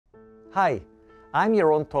Hi, I'm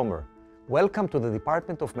Yaron Tomer. Welcome to the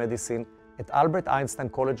Department of Medicine at Albert Einstein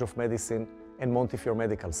College of Medicine and Montefiore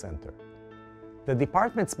Medical Center. The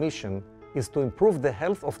department's mission is to improve the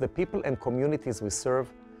health of the people and communities we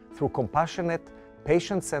serve through compassionate,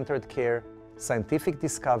 patient-centered care, scientific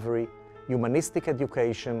discovery, humanistic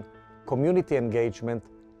education, community engagement,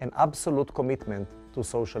 and absolute commitment to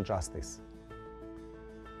social justice.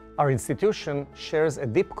 Our institution shares a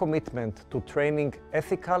deep commitment to training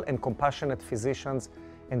ethical and compassionate physicians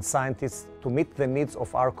and scientists to meet the needs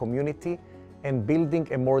of our community and building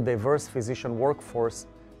a more diverse physician workforce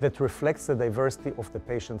that reflects the diversity of the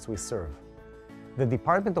patients we serve. The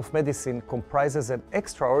Department of Medicine comprises an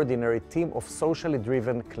extraordinary team of socially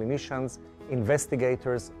driven clinicians,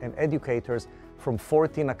 investigators, and educators from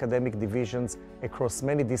 14 academic divisions across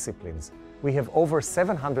many disciplines. We have over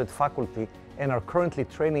 700 faculty and are currently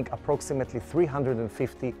training approximately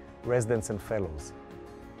 350 residents and fellows.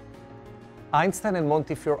 Einstein and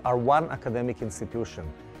Montefiore are one academic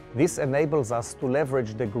institution. This enables us to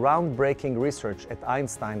leverage the groundbreaking research at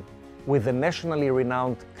Einstein with the nationally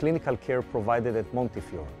renowned clinical care provided at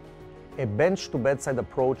Montefiore, a bench-to-bedside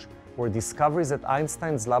approach where discoveries at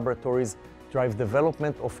Einstein's laboratories drive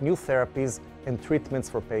development of new therapies and treatments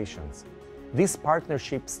for patients. This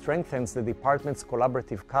partnership strengthens the department's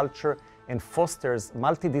collaborative culture and fosters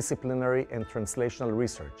multidisciplinary and translational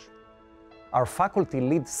research. Our faculty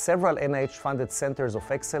lead several NIH-funded centers of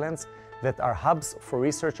excellence that are hubs for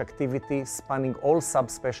research activity spanning all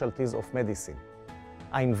subspecialties of medicine.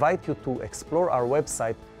 I invite you to explore our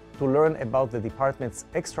website to learn about the department's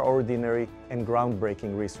extraordinary and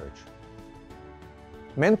groundbreaking research.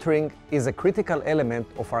 Mentoring is a critical element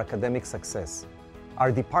of our academic success.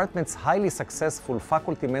 Our department's highly successful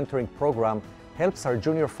faculty mentoring program helps our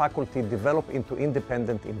junior faculty develop into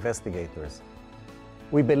independent investigators.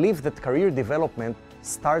 We believe that career development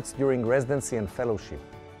starts during residency and fellowship,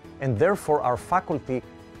 and therefore our faculty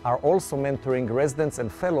are also mentoring residents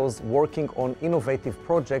and fellows working on innovative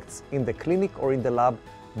projects in the clinic or in the lab,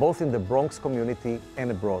 both in the Bronx community and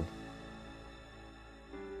abroad.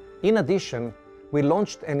 In addition, we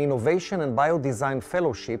launched an Innovation and Biodesign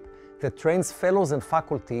Fellowship that trains fellows and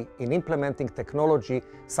faculty in implementing technology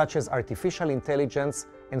such as artificial intelligence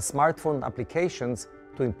and smartphone applications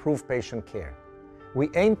to improve patient care. We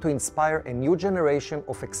aim to inspire a new generation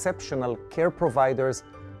of exceptional care providers,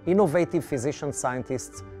 innovative physician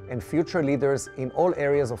scientists, and future leaders in all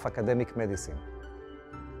areas of academic medicine.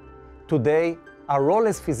 Today, our role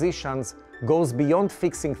as physicians goes beyond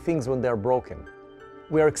fixing things when they are broken.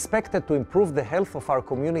 We are expected to improve the health of our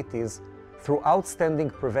communities through outstanding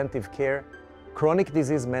preventive care, chronic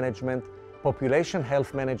disease management, population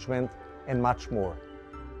health management, and much more.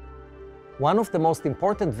 One of the most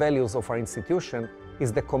important values of our institution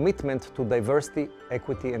is the commitment to diversity,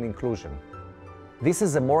 equity, and inclusion. This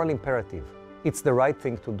is a moral imperative. It's the right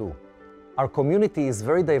thing to do. Our community is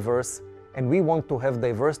very diverse, and we want to have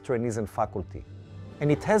diverse trainees and faculty.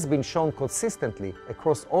 And it has been shown consistently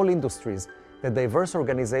across all industries that diverse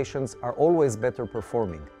organizations are always better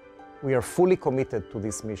performing. We are fully committed to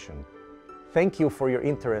this mission. Thank you for your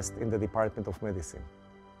interest in the Department of Medicine.